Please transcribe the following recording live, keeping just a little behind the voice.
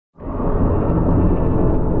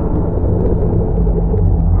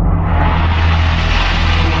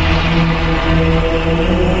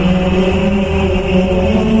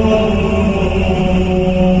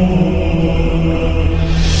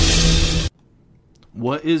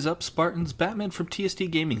What is up, Spartans? Batman from TST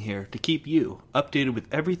Gaming here to keep you updated with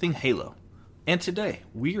everything Halo. And today,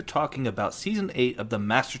 we are talking about Season 8 of the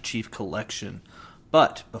Master Chief Collection.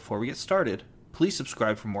 But before we get started, please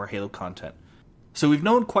subscribe for more Halo content. So we've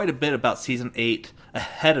known quite a bit about Season 8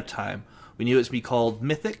 ahead of time. We knew it was going to be called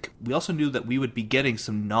Mythic. We also knew that we would be getting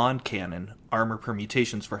some non-canon armor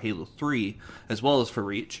permutations for Halo 3, as well as for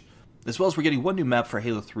Reach. As well as we're getting one new map for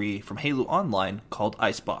Halo 3 from Halo Online called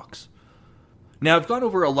Icebox. Now, I've gone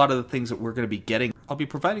over a lot of the things that we're going to be getting. I'll be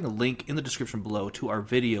providing a link in the description below to our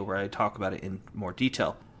video where I talk about it in more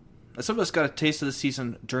detail. Some of us got a taste of the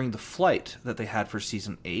season during the flight that they had for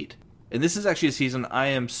Season 8. And this is actually a season I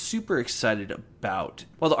am super excited about.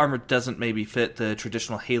 While the armor doesn't maybe fit the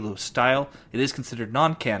traditional Halo style, it is considered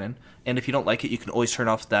non-canon. And if you don't like it, you can always turn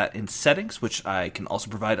off that in settings, which I can also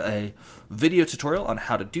provide a video tutorial on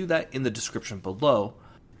how to do that in the description below.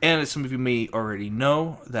 And as some of you may already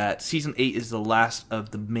know, that Season 8 is the last of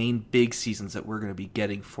the main big seasons that we're going to be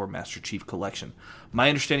getting for Master Chief Collection. My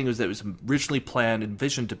understanding was that it was originally planned and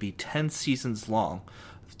envisioned to be 10 seasons long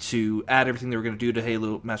to add everything they were going to do to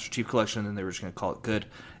Halo Master Chief Collection, and then they were just going to call it good.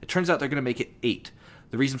 It turns out they're going to make it 8.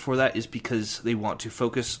 The reason for that is because they want to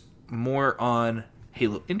focus more on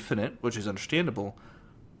Halo Infinite, which is understandable,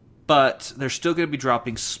 but they're still going to be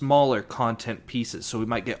dropping smaller content pieces, so we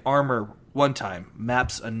might get armor one time,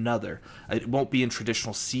 maps another. It won't be in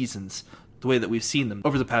traditional seasons the way that we've seen them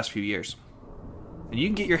over the past few years. And you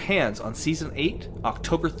can get your hands on Season 8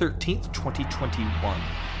 October 13th, 2021.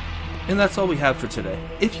 And that's all we have for today.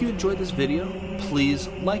 If you enjoyed this video, please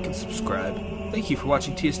like and subscribe. Thank you for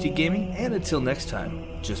watching TST Gaming, and until next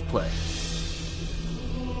time, just play.